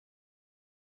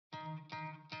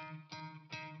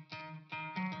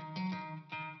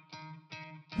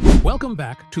Welcome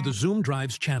back to the Zoom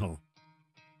Drives channel.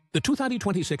 The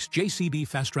 2026 JCB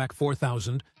Fastrac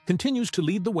 4000 continues to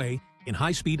lead the way in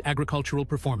high-speed agricultural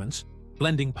performance,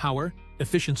 blending power,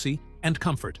 efficiency, and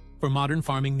comfort for modern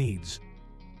farming needs.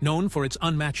 Known for its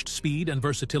unmatched speed and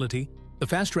versatility, the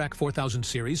Fastrac 4000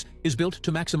 series is built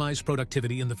to maximize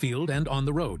productivity in the field and on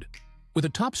the road. With a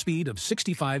top speed of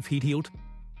 65 km/h,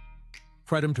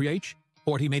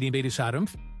 40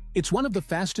 km/h, it's one of the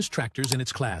fastest tractors in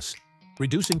its class,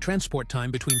 reducing transport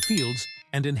time between fields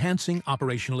and enhancing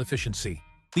operational efficiency.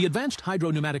 The advanced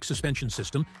hydro-pneumatic suspension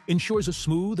system ensures a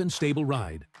smooth and stable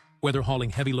ride, whether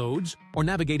hauling heavy loads or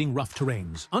navigating rough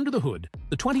terrains. Under the hood,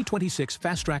 the 2026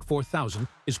 Fastrac 4000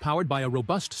 is powered by a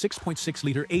robust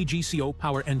 6.6-liter AGCO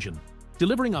Power engine,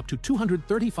 delivering up to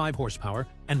 235 horsepower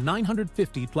and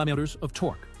 950 Nm of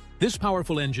torque. This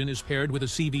powerful engine is paired with a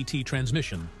CVT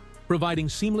transmission, providing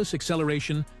seamless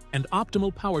acceleration and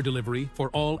optimal power delivery for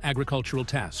all agricultural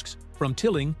tasks, from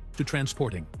tilling to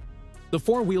transporting. The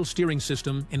four-wheel steering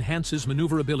system enhances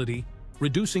maneuverability,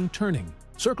 reducing turning,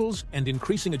 circles, and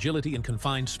increasing agility in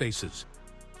confined spaces.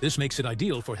 This makes it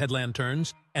ideal for headland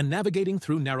turns and navigating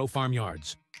through narrow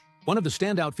farmyards. One of the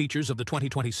standout features of the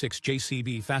 2026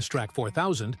 JCB Fastrac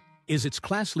 4000 is its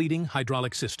class-leading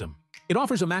hydraulic system. It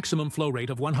offers a maximum flow rate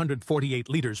of 148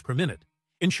 liters per minute,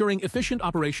 ensuring efficient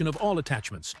operation of all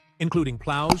attachments, including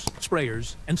plows,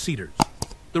 sprayers, and seeders.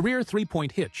 The rear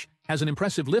three-point hitch has an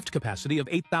impressive lift capacity of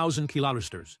 8,000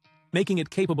 kilograms, making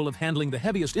it capable of handling the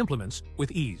heaviest implements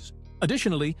with ease.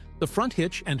 Additionally, the front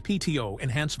hitch and PTO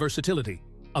enhance versatility,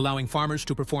 allowing farmers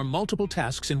to perform multiple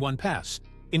tasks in one pass,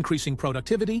 increasing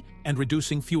productivity and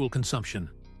reducing fuel consumption.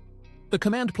 The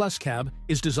Command Plus cab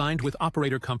is designed with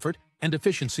operator comfort and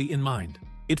efficiency in mind.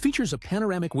 It features a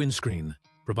panoramic windscreen,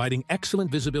 providing excellent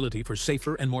visibility for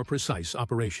safer and more precise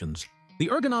operations. The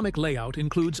ergonomic layout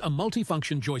includes a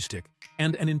multifunction joystick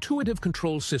and an intuitive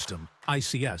control system,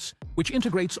 ICS, which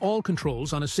integrates all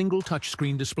controls on a single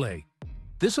touchscreen display.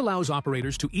 This allows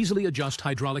operators to easily adjust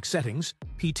hydraulic settings,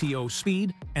 PTO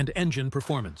speed, and engine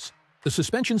performance. The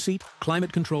suspension seat,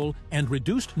 climate control, and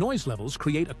reduced noise levels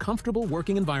create a comfortable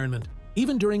working environment,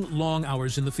 even during long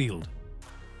hours in the field.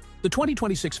 The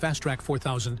 2026 Fastrac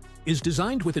 4000 is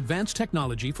designed with advanced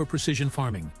technology for precision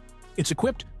farming. It's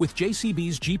equipped with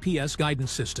JCB's GPS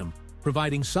guidance system,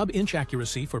 providing sub-inch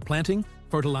accuracy for planting,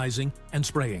 fertilizing, and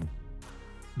spraying.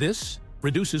 This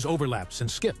reduces overlaps and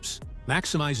skips,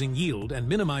 maximizing yield and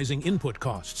minimizing input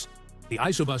costs. The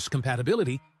isobus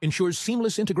compatibility ensures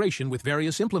seamless integration with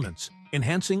various implements,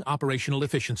 enhancing operational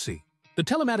efficiency. The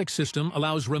telematics system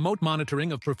allows remote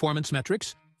monitoring of performance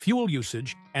metrics, fuel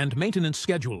usage, and maintenance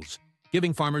schedules,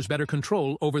 giving farmers better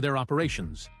control over their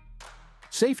operations.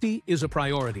 Safety is a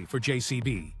priority for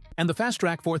JCB, and the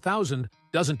Fastrac 4000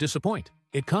 doesn't disappoint.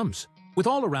 It comes with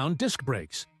all-around disc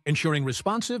brakes, ensuring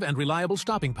responsive and reliable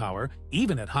stopping power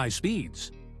even at high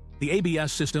speeds. The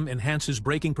ABS system enhances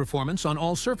braking performance on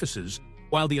all surfaces,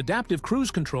 while the adaptive cruise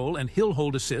control and hill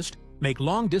hold assist make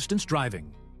long-distance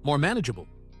driving more manageable.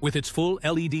 With its full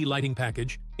LED lighting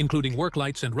package, including work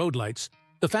lights and road lights,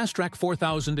 the Fastrac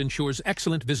 4000 ensures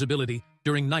excellent visibility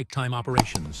during nighttime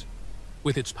operations.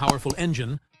 With its powerful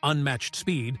engine, unmatched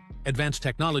speed, advanced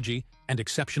technology, and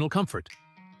exceptional comfort,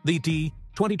 the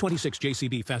 2026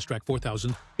 JCB Fastrac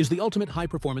 4000 is the ultimate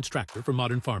high-performance tractor for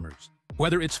modern farmers.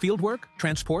 Whether it's fieldwork,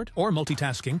 transport, or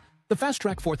multitasking, the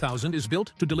Fastrac 4000 is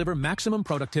built to deliver maximum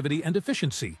productivity and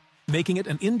efficiency, making it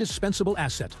an indispensable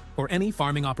asset for any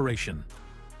farming operation.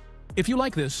 If you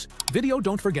like this video,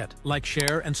 don't forget, like,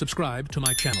 share, and subscribe to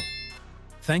my channel.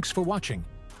 Thanks for watching.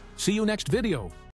 See you next video.